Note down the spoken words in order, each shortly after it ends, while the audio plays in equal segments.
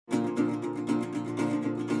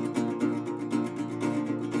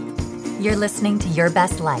You're listening to Your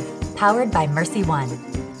Best Life, powered by Mercy One.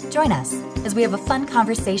 Join us as we have a fun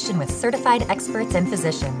conversation with certified experts and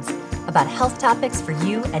physicians about health topics for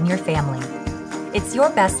you and your family. It's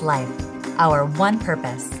Your Best Life, our one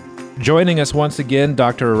purpose. Joining us once again,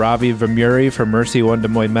 Dr. Ravi Vemuri from Mercy One Des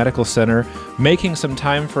Moines Medical Center, making some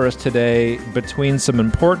time for us today between some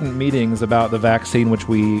important meetings about the vaccine, which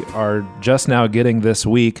we are just now getting this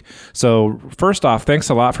week. So first off, thanks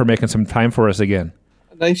a lot for making some time for us again.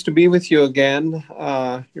 Nice to be with you again.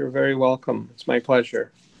 You're very welcome. It's my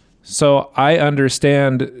pleasure. So I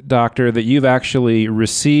understand, Doctor, that you've actually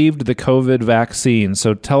received the COVID vaccine.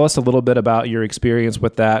 So tell us a little bit about your experience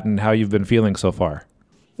with that and how you've been feeling so far.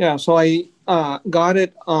 Yeah, so I got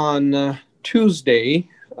it on Tuesday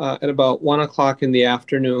at about 1 o'clock in the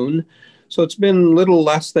afternoon. So it's been a little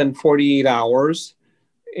less than 48 hours.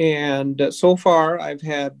 And so far, I've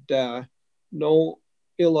had no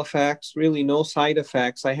ill effects, really no side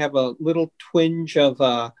effects. I have a little twinge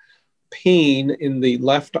of pain in the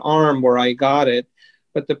left arm where I got it,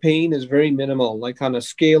 but the pain is very minimal. Like on a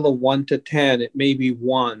scale of 1 to 10, it may be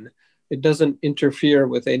 1. It doesn't interfere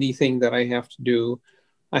with anything that I have to do.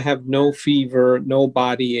 I have no fever, no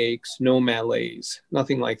body aches, no malaise,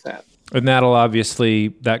 nothing like that. And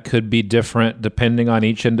that could be different depending on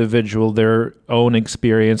each individual, their own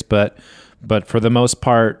experience, but for the most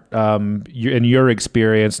part, in your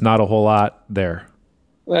experience, not a whole lot there.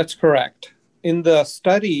 That's correct. In the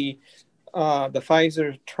study, the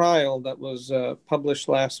Pfizer trial that was published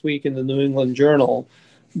last week in the New England Journal,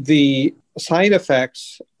 the side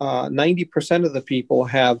effects, 90% of the people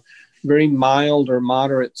have very mild or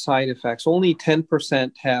moderate side effects. Only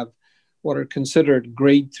 10% have what are considered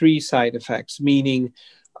grade 3 side effects, meaning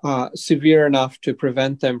severe enough to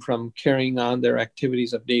prevent them from carrying on their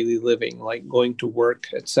activities of daily living, like going to work,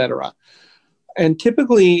 etc. And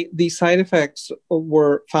typically, these side effects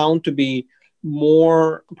were found to be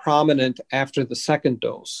more prominent after the second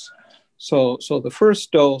dose. So the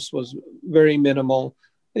first dose was very minimal,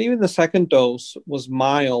 and even the second dose was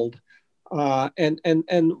mild.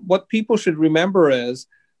 And what people should remember is,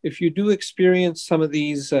 if you do experience some of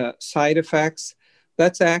these side effects,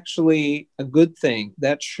 that's actually a good thing.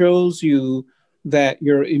 That shows you that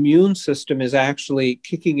your immune system is actually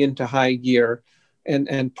kicking into high gear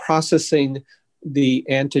and processing the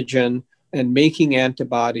antigen and making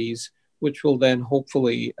antibodies, which will then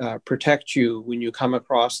hopefully protect you when you come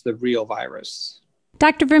across the real virus.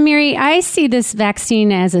 Dr. Vemuri, I see this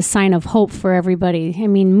vaccine as a sign of hope for everybody. I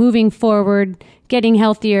mean, moving forward, getting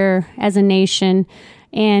healthier as a nation.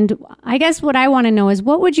 And I guess what I want to know is,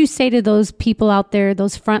 what would you say to those people out there,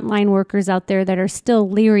 those frontline workers out there that are still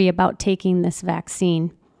leery about taking this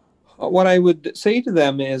vaccine? What I would say to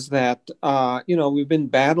them is that, we've been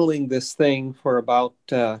battling this thing for about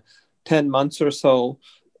 10 months or so.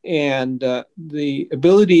 And the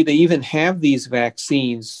ability to even have these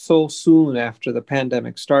vaccines so soon after the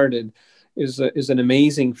pandemic started is an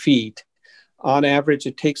amazing feat. On average,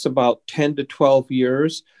 it takes about 10 to 12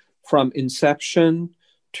 years from inception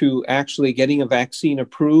to actually getting a vaccine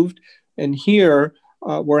approved. And here,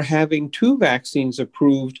 we're having 2 vaccines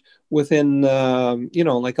approved within,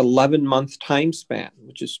 11-month time span,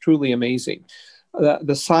 which is truly amazing.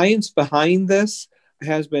 The science behind this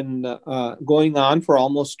has been going on for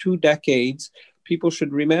almost 2 decades. People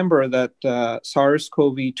should remember that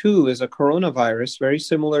SARS-CoV-2 is a coronavirus, very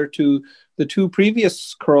similar to the 2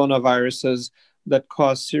 previous coronaviruses that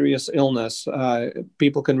caused serious illness.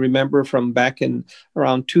 People can remember from back in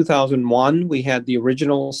around 2001, we had the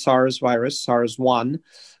original SARS virus, SARS-1.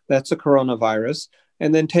 That's a coronavirus.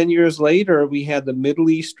 And then 10 years later, we had the Middle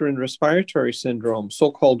Eastern Respiratory Syndrome,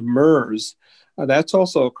 so-called MERS. That's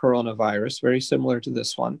also a coronavirus, very similar to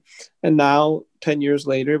this one. And now, 10 years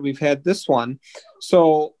later, we've had this one.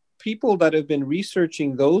 So people that have been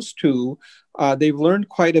researching those 2, they've learned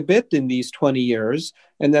quite a bit in these 20 years.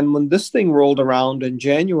 And then when this thing rolled around in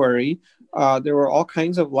January, there were all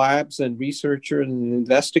kinds of labs and researchers and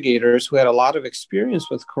investigators who had a lot of experience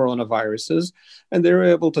with coronaviruses, and they were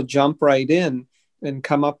able to jump right in and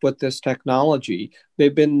come up with this technology.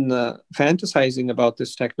 They've been fantasizing about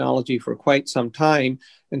this technology for quite some time,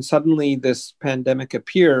 and suddenly this pandemic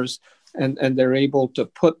appears, and they're able to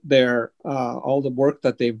put their all the work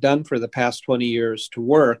that they've done for the past 20 years to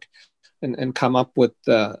work and come up with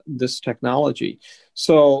this technology.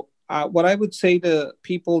 So what I would say to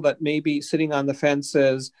people that may be sitting on the fence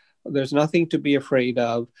is, there's nothing to be afraid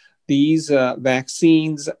of. These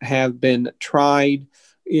vaccines have been tried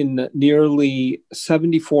in nearly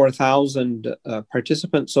 74,000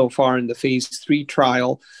 participants so far in the phase 3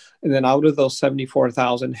 trial. And then out of those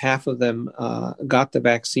 74,000, half of them got the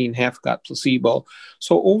vaccine, half got placebo.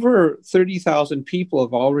 So over 30,000 people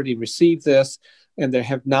have already received this, and there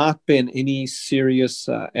have not been any serious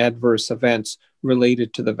adverse events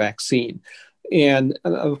related to the vaccine. And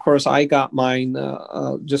of course, I got mine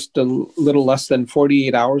just a little less than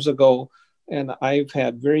 48 hours ago, and I've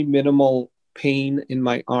had very minimal pain in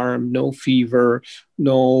my arm, no fever,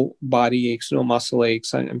 no body aches, no muscle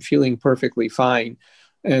aches. I'm feeling perfectly fine.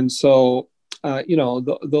 And so,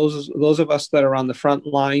 those of us that are on the front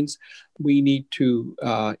lines, we need to,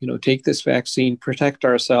 take this vaccine, protect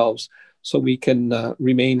ourselves so we can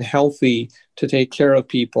remain healthy to take care of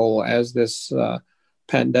people as this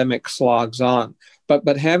pandemic slogs on.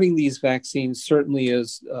 But having these vaccines certainly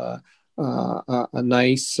is a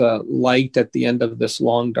nice light at the end of this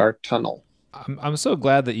long, dark tunnel. I'm so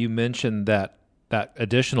glad that you mentioned that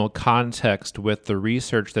additional context with the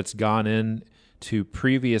research that's gone into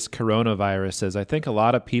previous coronaviruses. I think a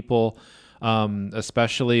lot of people,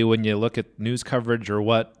 especially when you look at news coverage or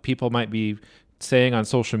what people might be saying on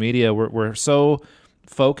social media, we're so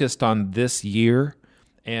focused on this year,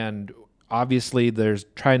 and obviously there's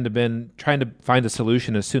trying to find a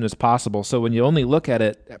solution as soon as possible. So when you only look at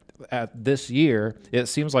it at this year, it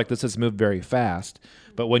seems like this has moved very fast.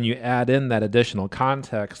 But when you add in that additional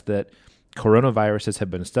context that coronaviruses have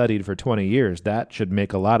been studied for 20 years, that should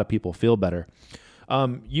make a lot of people feel better.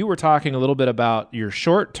 You were talking a little bit about your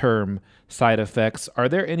short-term side effects. Are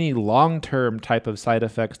there any long-term type of side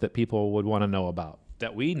effects that people would want to know about,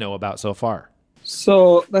 that we know about so far?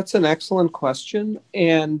 So that's an excellent question.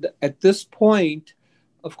 And at this point,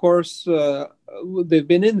 of course, they've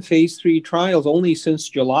been in phase 3 trials only since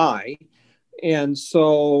July. And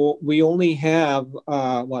so we only have,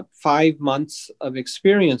 5 months of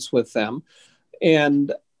experience with them.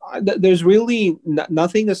 And there's really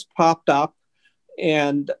nothing has popped up.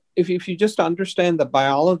 And if you just understand the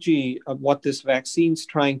biology of what this vaccine's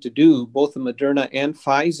trying to do, both the Moderna and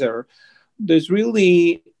Pfizer, there's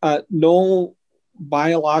really no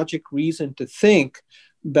biologic reason to think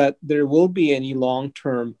that there will be any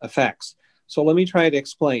long-term effects. So let me try to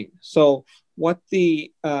explain. So what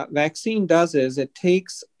the vaccine does is it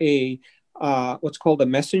takes a what's called a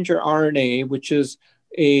messenger RNA, which is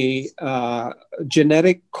a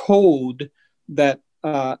genetic code that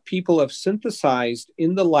people have synthesized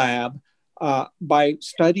in the lab by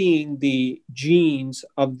studying the genes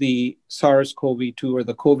of the SARS-CoV-2 or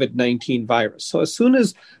the COVID-19 virus. So as soon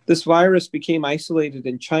as this virus became isolated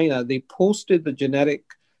in China, they posted the genetic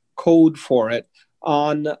code for it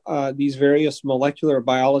on these various molecular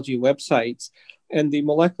biology websites. And the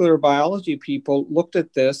molecular biology people looked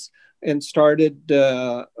at this and started,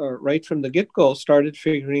 right from the get-go, started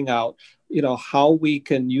figuring out, how we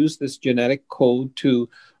can use this genetic code to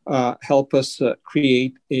help us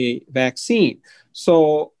create a vaccine.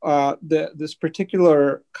 So this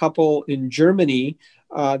particular couple in Germany,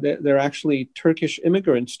 they're actually Turkish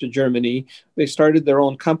immigrants to Germany. They started their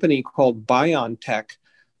own company called BioNTech.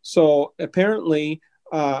 So apparently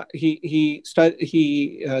he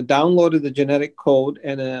downloaded the genetic code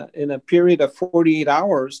and in a period of 48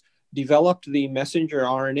 hours developed the messenger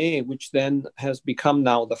RNA, which then has become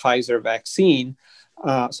now the Pfizer vaccine.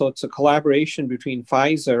 So it's a collaboration between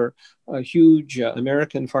Pfizer, a huge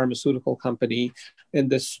American pharmaceutical company, and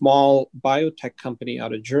this small biotech company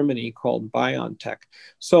out of Germany called BioNTech.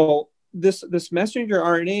 So this messenger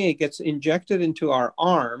RNA gets injected into our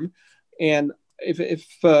arm. And if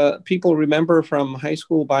people remember from high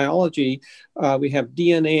school biology, we have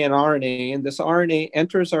DNA and RNA, and this RNA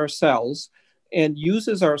enters our cells and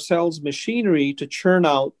uses our cells' machinery to churn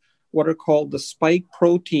out what are called the spike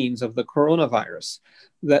proteins of the coronavirus.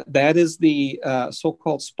 That is the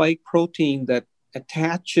so-called spike protein that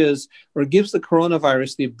attaches or gives the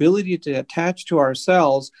coronavirus the ability to attach to our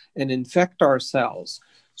cells and infect our cells.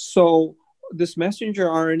 So this messenger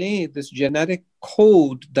RNA, this genetic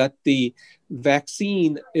code that the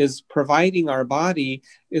vaccine is providing our body,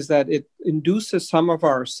 is that it induces some of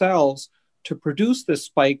our cells to produce this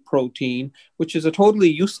spike protein, which is a totally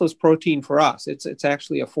useless protein for us. It's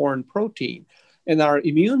actually a foreign protein. And our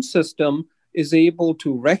immune system is able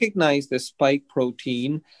to recognize this spike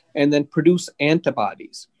protein and then produce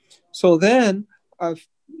antibodies. So then,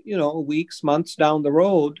 weeks, months down the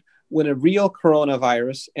road, when a real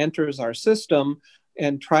coronavirus enters our system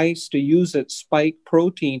and tries to use its spike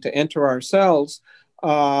protein to enter our cells,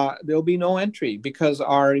 there'll be no entry because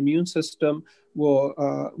our immune system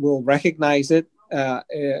will recognize it.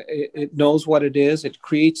 It knows what it is. It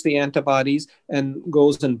creates the antibodies and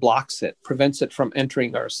goes and blocks it, prevents it from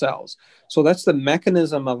entering our cells. So that's the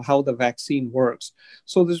mechanism of how the vaccine works.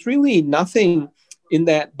 So there's really nothing in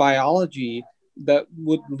that biology that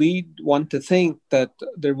would lead one to think that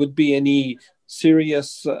there would be any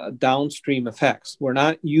serious downstream effects. We're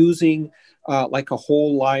not using like a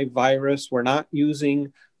whole live virus. We're not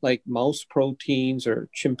using like mouse proteins or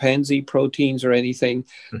chimpanzee proteins or anything.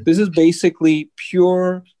 This is basically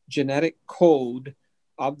pure genetic code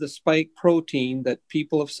of the spike protein that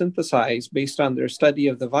people have synthesized based on their study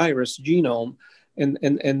of the virus genome, and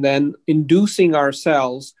then inducing our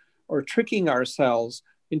cells or tricking our cells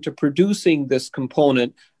into producing this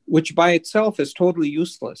component, which by itself is totally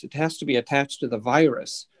useless. It has to be attached to the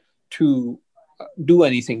virus to do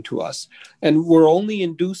anything to us. And we're only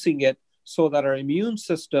inducing it so that our immune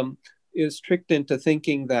system is tricked into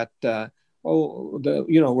thinking that,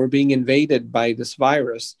 we're being invaded by this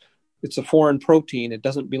virus. It's a foreign protein. It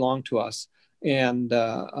doesn't belong to us. And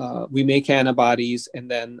we make antibodies, and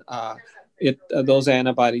then those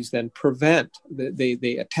antibodies then prevent,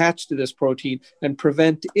 they attach to this protein and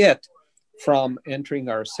prevent it from entering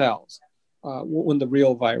our cells when the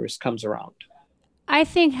real virus comes around. I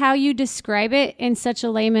think how you describe it in such a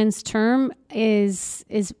layman's term is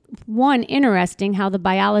one, interesting how the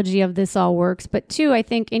biology of this all works, but two, I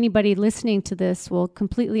think anybody listening to this will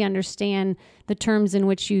completely understand the terms in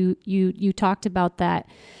which you talked about that.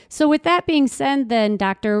 So with that being said then,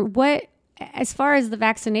 Doctor, as far as the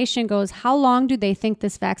vaccination goes, how long do they think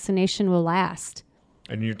this vaccination will last?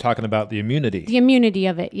 And you're talking about the immunity. The immunity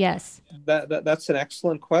of it, yes. That's an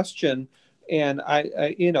excellent question. And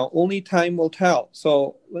I only time will tell.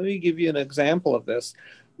 So let me give you an example of this.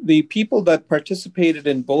 The people that participated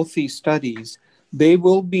in both these studies, they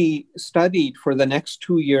will be studied for the next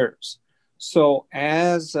 2 years. So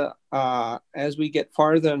as we get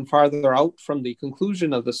farther and farther out from the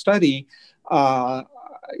conclusion of the study,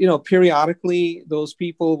 periodically those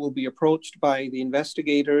people will be approached by the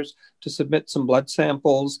investigators to submit some blood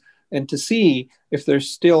samples and to see if they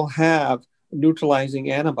still have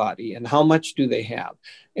neutralizing antibody and how much do they have.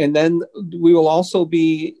 And then we will also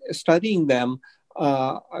be studying them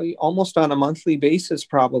almost on a monthly basis,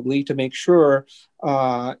 probably, to make sure,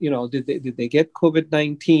 did they get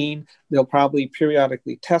COVID-19? They'll probably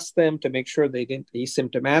periodically test them to make sure they didn't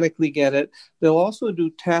asymptomatically get it. They'll also do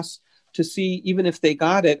tests to see, even if they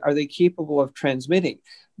got it, are they capable of transmitting?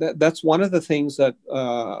 That's one of the things that,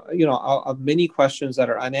 of many questions that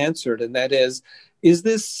are unanswered. And that is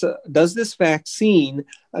does this vaccine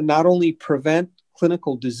not only prevent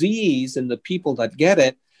clinical disease in the people that get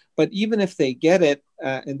it, but even if they get it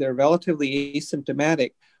and they're relatively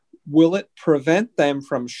asymptomatic, will it prevent them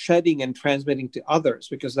from shedding and transmitting to others?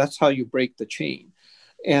 Because that's how you break the chain.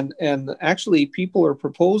 And actually, people are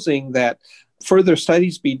proposing that further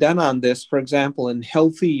studies be done on this, for example, in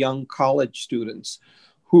healthy young college students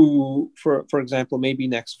who, for example, maybe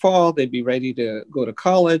next fall, they'd be ready to go to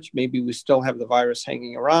college. Maybe we still have the virus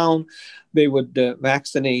hanging around. They would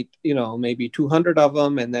vaccinate, maybe 200 of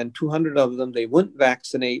them, and then 200 of them they wouldn't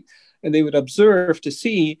vaccinate. And they would observe to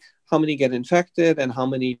see how many get infected and how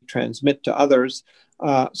many transmit to others.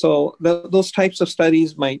 So those types of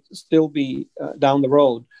studies might still be down the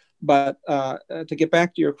road. But to get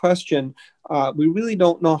back to your question, we really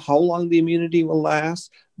don't know how long the immunity will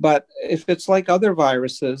last. But if it's like other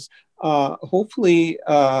viruses, hopefully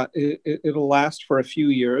it'll last for a few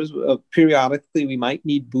years. Periodically, we might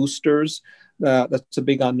need boosters. That's a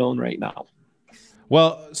big unknown right now.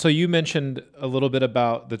 Well, so you mentioned a little bit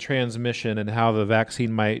about the transmission and how the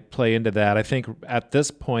vaccine might play into that. I think at this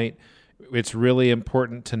point, it's really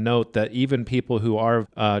important to note that even people who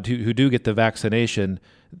do get the vaccination,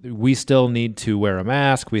 we still need to wear a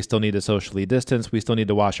mask. We still need to socially distance. We still need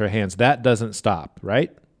to wash our hands. That doesn't stop,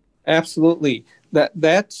 right? Absolutely.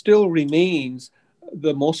 That still remains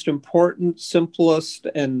the most important, simplest,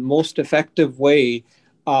 and most effective way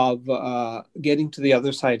of getting to the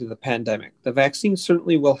other side of the pandemic. The vaccine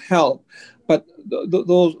certainly will help, but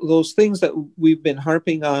those things that we've been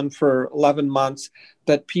harping on for 11 months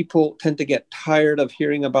that people tend to get tired of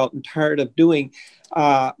hearing about and tired of doing,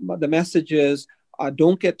 the message is,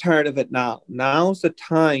 don't get tired of it now. Now's the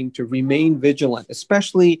time to remain vigilant,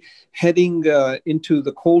 especially heading into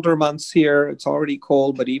the colder months here. It's already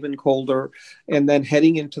cold, but even colder. And then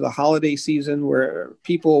heading into the holiday season where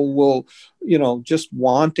people will, just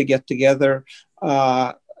want to get together.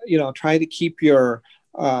 Try to keep your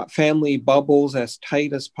family bubbles as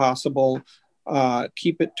tight as possible.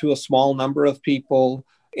 Keep it to a small number of people.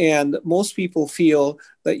 And most people feel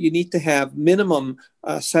that you need to have minimum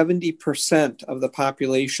 70% of the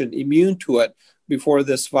population immune to it before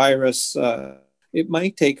this virus. It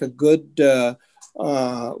might take a good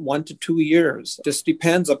 1 to 2 years. Just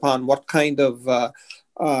depends upon what kind of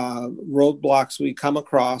roadblocks we come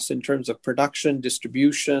across in terms of production,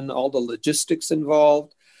 distribution, all the logistics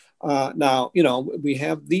involved. Now, we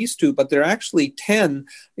have these two, but there are actually 10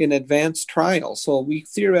 in advanced trials. So we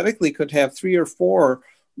theoretically could have 3 or 4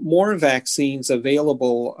 more vaccines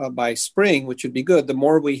available by spring, which would be good. The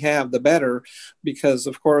more we have, the better, because,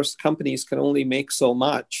 of course, companies can only make so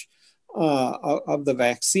much of the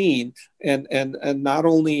vaccine. And not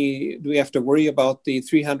only do we have to worry about the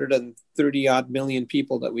 330 odd million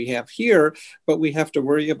people that we have here, but we have to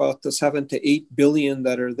worry about the 7 to 8 billion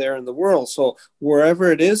that are there in the world. So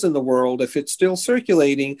wherever it is in the world, if it's still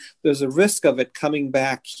circulating, there's a risk of it coming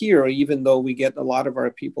back here, even though we get a lot of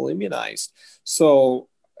our people immunized. So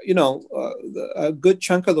a good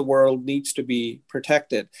chunk of the world needs to be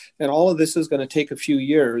protected. And all of this is going to take a few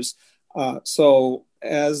years. So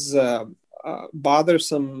as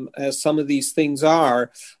bothersome as some of these things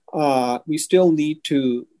are, we still need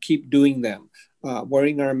to keep doing them,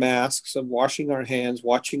 wearing our masks and washing our hands,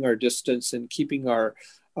 watching our distance, and keeping our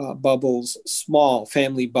bubbles small,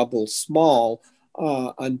 family bubbles small,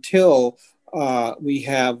 until we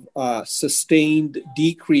have a sustained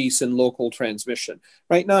decrease in local transmission.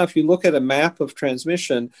 Right now, if you look at a map of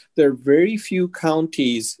transmission, there are very few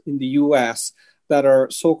counties in the U.S. that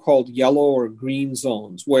are so-called yellow or green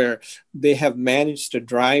zones, where they have managed to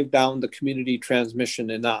drive down the community transmission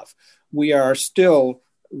enough. We are still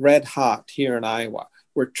red hot here in Iowa.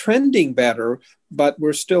 We're trending better, but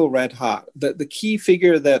we're still red hot. The key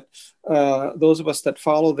figure that those of us that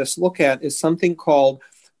follow this look at is something called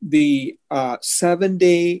the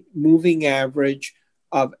 7-day moving average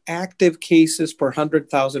of active cases per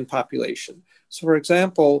 100,000 population. So, for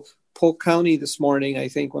example, Polk County this morning, I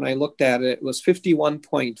think when I looked at it, it was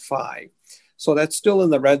 51.5. So that's still in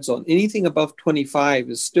the red zone. Anything above 25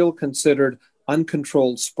 is still considered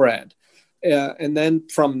uncontrolled spread. And then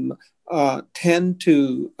from 10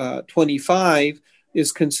 to 25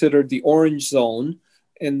 is considered the orange zone.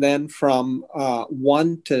 And then from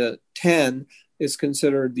 1 to 10 is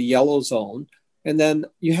considered the yellow zone. And then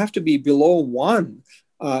you have to be below 1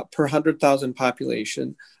 per 100,000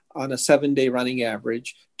 population on a 7-day running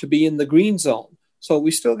average to be in the green zone. So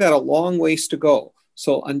we still got a long ways to go.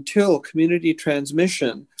 So until community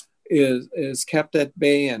transmission is kept at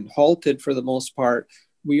bay and halted for the most part,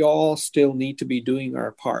 we all still need to be doing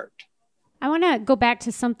our part. I want to go back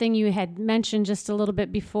to something you had mentioned just a little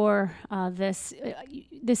bit before this.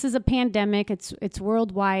 This is a pandemic. It's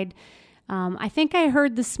worldwide. I think I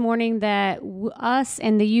heard this morning that us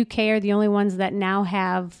and the UK are the only ones that now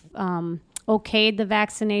have okayed the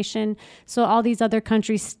vaccination. So all these other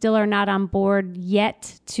countries still are not on board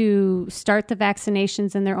yet to start the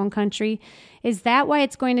vaccinations in their own country. Is that why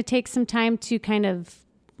it's going to take some time to kind of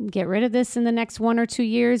get rid of this in the next 1 or 2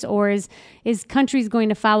 years? Or is countries going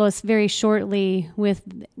to follow us very shortly with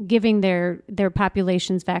giving their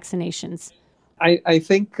populations vaccinations? I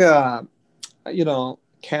think,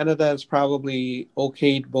 Canada has probably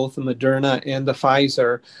okayed both the Moderna and the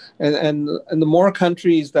Pfizer. And the more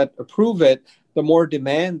countries that approve it, the more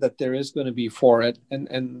demand that there is going to be for it.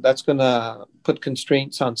 And that's going to put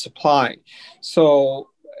constraints on supply.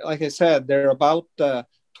 So, like I said, there are about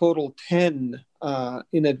total 10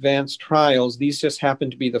 in advanced trials. These just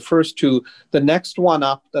happen to be the first 2. The next one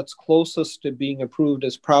up that's closest to being approved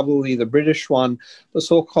is probably the British one, the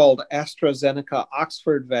so-called AstraZeneca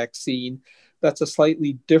Oxford vaccine. That's a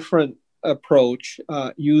slightly different approach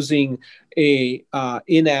using a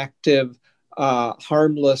inactive,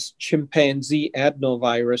 harmless chimpanzee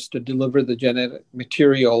adenovirus to deliver the genetic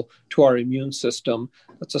material to our immune system.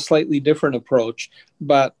 That's a slightly different approach,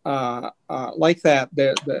 but like that,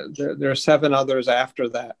 there are 7 others after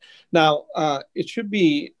that. Now, it should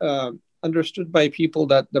be understood by people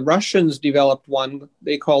that the Russians developed one.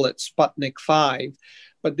 They call it Sputnik 5.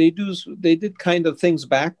 But they did kind of things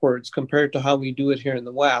backwards compared to how we do it here in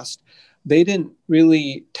the West. They didn't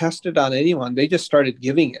really test it on anyone. They just started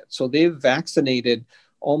giving it. So they've vaccinated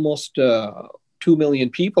almost 2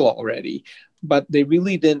 million people already, but they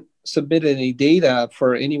really didn't submit any data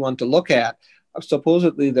for anyone to look at.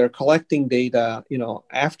 Supposedly they're collecting data,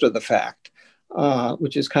 after the fact,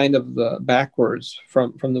 which is kind of the backwards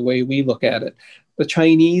from the way we look at it. The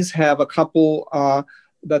Chinese have a couple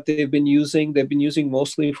that they've been using. They've been using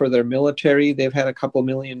mostly for their military. They've had a couple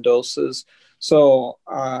million doses. So,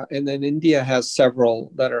 and then India has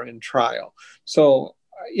several that are in trial. So,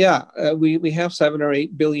 we have 7 or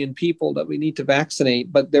 8 billion people that we need to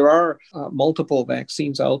vaccinate, but there are multiple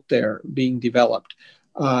vaccines out there being developed.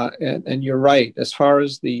 And you're right, as far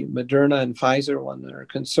as the Moderna and Pfizer one are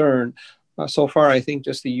concerned, so far I think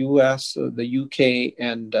just the US, the UK,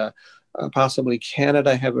 and possibly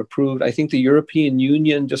Canada have approved. I think the European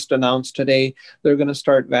Union just announced today they're going to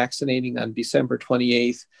start vaccinating on December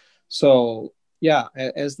 28th. So yeah,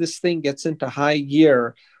 as this thing gets into high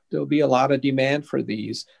gear, there'll be a lot of demand for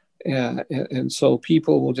these. And so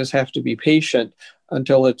people will just have to be patient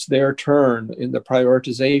until it's their turn in the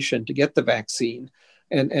prioritization to get the vaccine.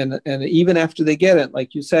 And even after they get it,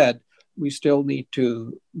 like you said, we still need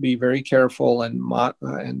to be very careful and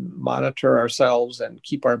monitor ourselves and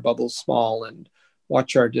keep our bubbles small and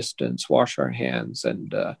watch our distance, wash our hands,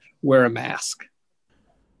 and wear a mask.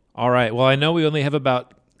 All right. Well, I know we only have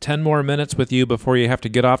about 10 more minutes with you before you have to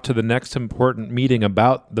get off to the next important meeting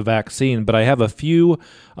about the vaccine, but I have a few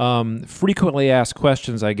frequently asked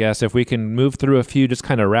questions, I guess, if we can move through a few just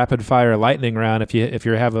kind of rapid fire lightning round if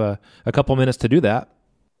you have a couple minutes to do that.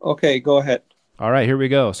 Okay, go ahead. All right, here we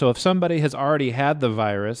go. So if somebody has already had the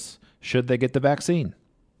virus, should they get the vaccine?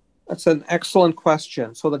 That's an excellent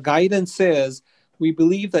question. So the guidance is we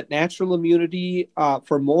believe that natural immunity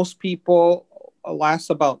for most people lasts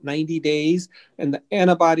about 90 days, and the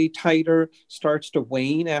antibody titer starts to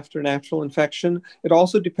wane after natural infection. It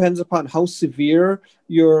also depends upon how severe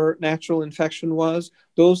your natural infection was.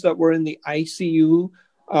 Those that were in the ICU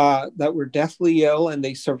that were deathly ill and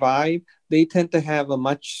they survived, they tend to have a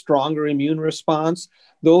much stronger immune response.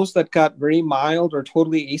 Those that got very mild or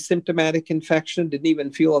totally asymptomatic infection, didn't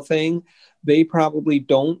even feel a thing, they probably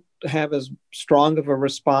don't have as strong of a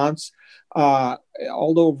response.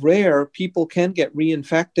 Although rare, people can get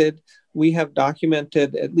reinfected. We have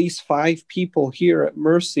documented at least 5 people here at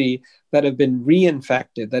Mercy that have been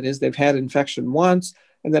reinfected. That is, they've had infection once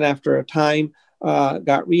and then after a time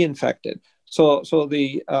got reinfected. So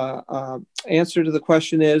the answer to the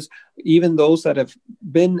question is, even those that have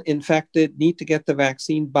been infected need to get the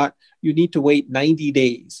vaccine, but you need to wait 90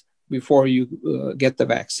 days before you get the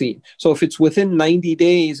vaccine. So if it's within 90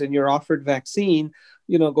 days and you're offered vaccine,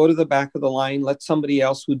 go to the back of the line, let somebody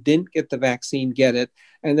else who didn't get the vaccine get it.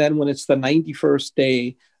 And then when it's the 91st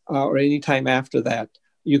day or any time after that,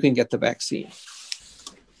 you can get the vaccine.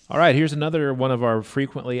 All right, here's another one of our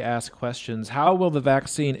frequently asked questions. How will the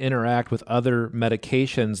vaccine interact with other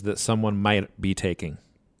medications that someone might be taking?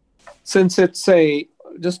 Since it's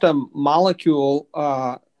just a molecule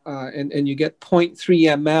and you get 0.3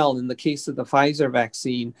 ml in the case of the Pfizer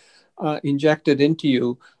vaccine injected into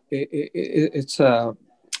you, it's a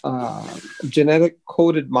genetic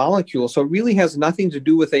coded molecule. So it really has nothing to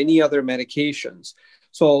do with any other medications.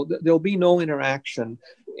 So there'll be no interaction.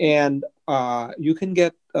 And you can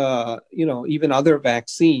get, even other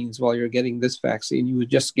vaccines while you're getting this vaccine. You would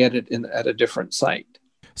just get it at a different site.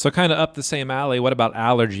 So kind of up the same alley, what about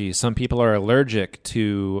allergies? Some people are allergic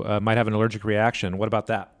to, might have an allergic reaction. What about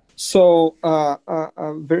that? So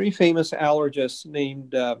a very famous allergist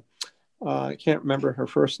named, I can't remember her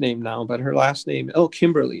first name now, but her last name,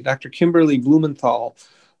 Kimberly, Dr. Kimberly Blumenthal,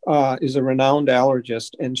 is a renowned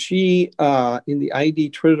allergist. And she, in the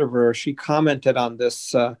ID Tritiverse, she commented on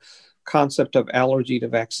this concept of allergy to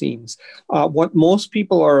vaccines. What most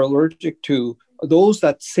people are allergic to, those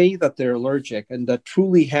that say that they're allergic and that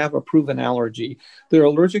truly have a proven allergy, they're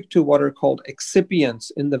allergic to what are called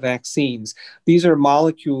excipients in the vaccines. These are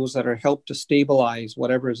molecules that are helped to stabilize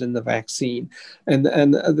whatever is in the vaccine. And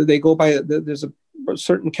they go by, there's a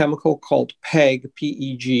certain chemical called PEG,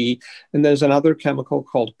 P-E-G, and there's another chemical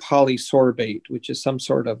called polysorbate, which is some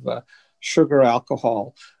sort of sugar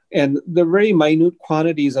alcohol. And the very minute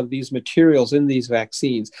quantities of these materials in these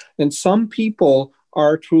vaccines. And some people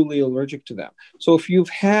are truly allergic to them. So if you've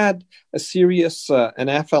had a serious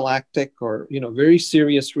anaphylactic or very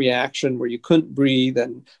serious reaction where you couldn't breathe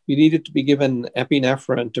and you needed to be given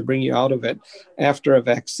epinephrine to bring you out of it after a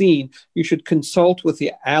vaccine, you should consult with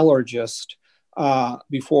the allergist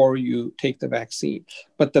before you take the vaccine.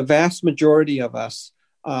 But the vast majority of us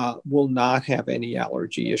will not have any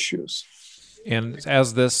allergy issues. And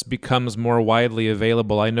as this becomes more widely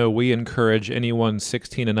available, I know we encourage anyone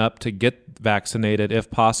 16 and up to get vaccinated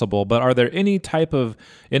if possible, but are there any type of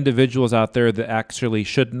individuals out there that actually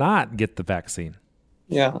should not get the vaccine?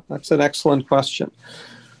 Yeah, that's an excellent question.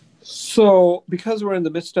 So because we're in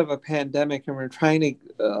the midst of a pandemic and we're trying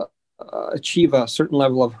to achieve a certain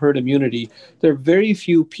level of herd immunity, there are very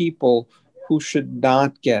few people who should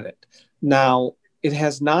not get it. Now, it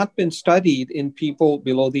has not been studied in people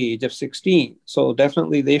below the age of 16, so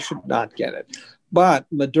definitely they should not get it. But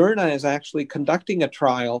Moderna is actually conducting a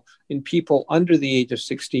trial in people under the age of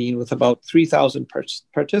 16 with about 3,000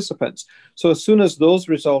 participants. So as soon as those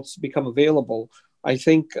results become available, I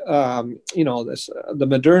think the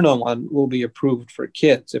Moderna one will be approved for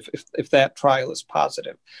kids if that trial is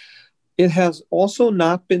positive. It has also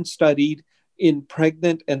not been studied in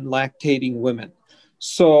pregnant and lactating women.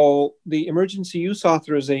 So the emergency use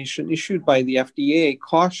authorization issued by the FDA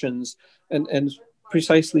cautions and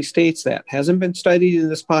precisely states that. Hasn't been studied in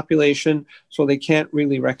this population, so they can't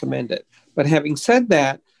really recommend it. But having said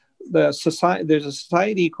that, there's a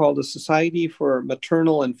society called the Society for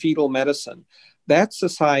Maternal and Fetal Medicine. That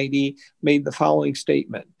society made the following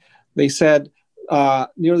statement. They said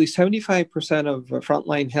nearly 75% of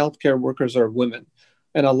frontline healthcare workers are women,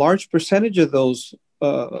 and a large percentage of those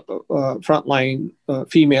frontline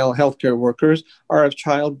female healthcare workers are of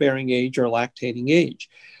childbearing age or lactating age,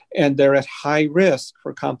 and they're at high risk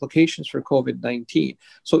for complications for COVID-19.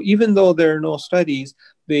 So even though there are no studies,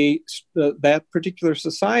 that particular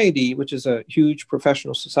society, which is a huge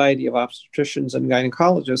professional society of obstetricians and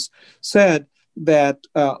gynecologists, said that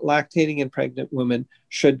lactating and pregnant women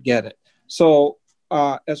should get it. So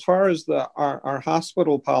as far as our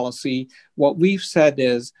hospital policy, what we've said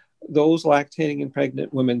is those lactating and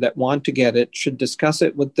pregnant women that want to get it should discuss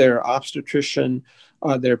it with their obstetrician,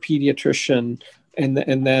 their pediatrician, and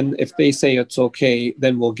then if they say it's okay,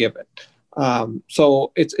 then we'll give it.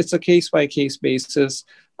 So it's a case-by-case basis.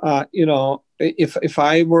 If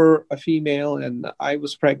I were a female and I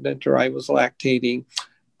was pregnant or I was lactating,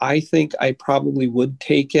 I think I probably would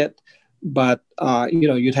take it, but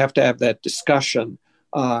you'd have to have that discussion.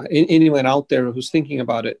 Anyone out there who's thinking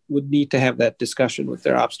about it would need to have that discussion with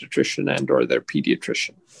their obstetrician and or their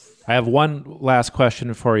pediatrician. I have one last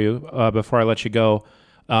question for you before I let you go,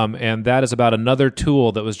 and that is about another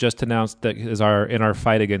tool that was just announced that is in our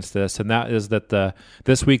fight against this, and that is that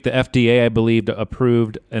this week the FDA, I believe,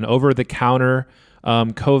 approved an over-the-counter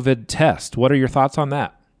COVID test. What are your thoughts on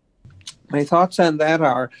that? My thoughts on that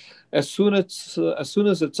are, as soon as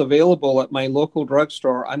it's available at my local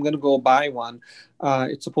drugstore, I'm going to go buy one.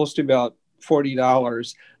 It's supposed to be about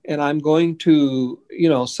 $40, and I'm going to,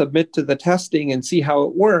 submit to the testing and see how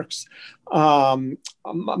it works.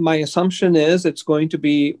 My assumption is it's going to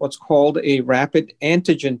be what's called a rapid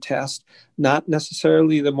antigen test, not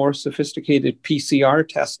necessarily the more sophisticated PCR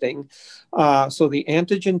testing. So the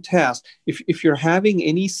antigen test, if you're having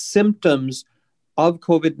any symptoms of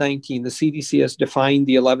COVID-19, the CDC has defined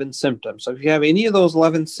the 11 symptoms. So if you have any of those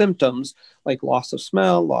 11 symptoms, like loss of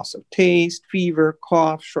smell, loss of taste, fever,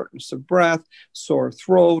 cough, shortness of breath, sore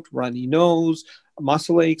throat, runny nose,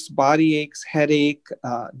 muscle aches, body aches, headache,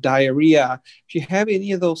 diarrhea, if you have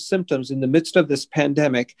any of those symptoms in the midst of this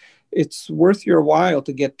pandemic, it's worth your while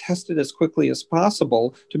to get tested as quickly as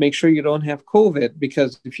possible to make sure you don't have COVID,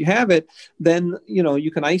 because if you have it, then you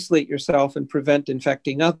can isolate yourself and prevent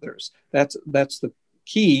infecting others. That's the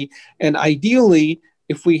key. And ideally,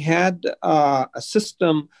 if we had a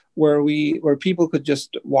system where people could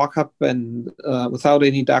just walk up and without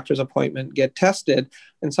any doctor's appointment get tested,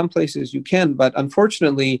 in some places you can, but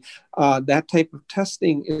unfortunately, that type of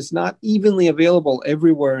testing is not evenly available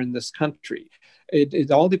everywhere in this country.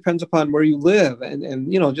 It all depends upon where you live,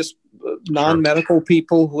 and just non-medical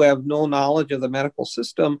people who have no knowledge of the medical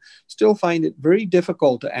system still find it very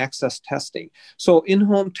difficult to access testing. So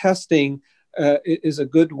in-home testing is a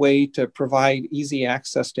good way to provide easy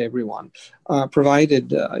access to everyone,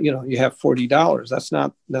 provided you have $40. That's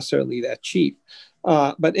not necessarily that cheap.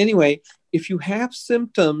 But anyway, if you have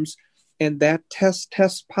symptoms and that test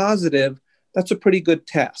tests positive, that's a pretty good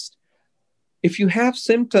test. If you have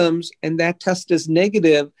symptoms and that test is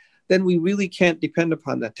negative, then we really can't depend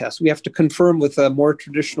upon that test. We have to confirm with a more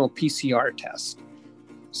traditional PCR test.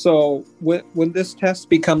 So when this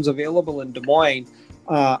test becomes available in Des Moines,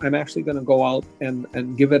 I'm actually going to go out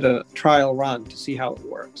and give it a trial run to see how it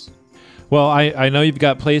works. Well, I know you've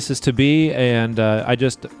got places to be, and I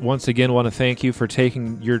just once again want to thank you for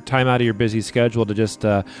taking your time out of your busy schedule to just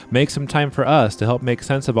make some time for us to help make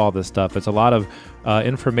sense of all this stuff. It's a lot of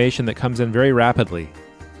information that comes in very rapidly.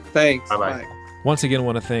 Thanks. Bye-bye. Once again, I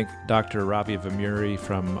want to thank Dr. Ravi Vemuri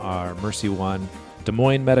from our Mercy One Des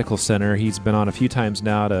Moines Medical Center. He's been on a few times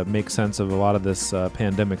now to make sense of a lot of this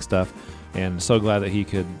pandemic stuff, and so glad that he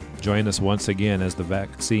could join us once again as the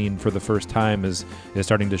vaccine for the first time is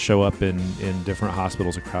starting to show up in different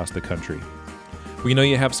hospitals across the country. We know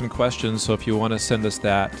you have some questions, so if you want to send us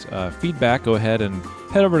that feedback, go ahead and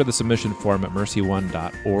head over to the submission form at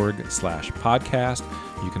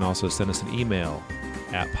mercyone.org/podcast. You can also send us an email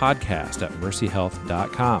at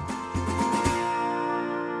podcast@mercyhealth.com.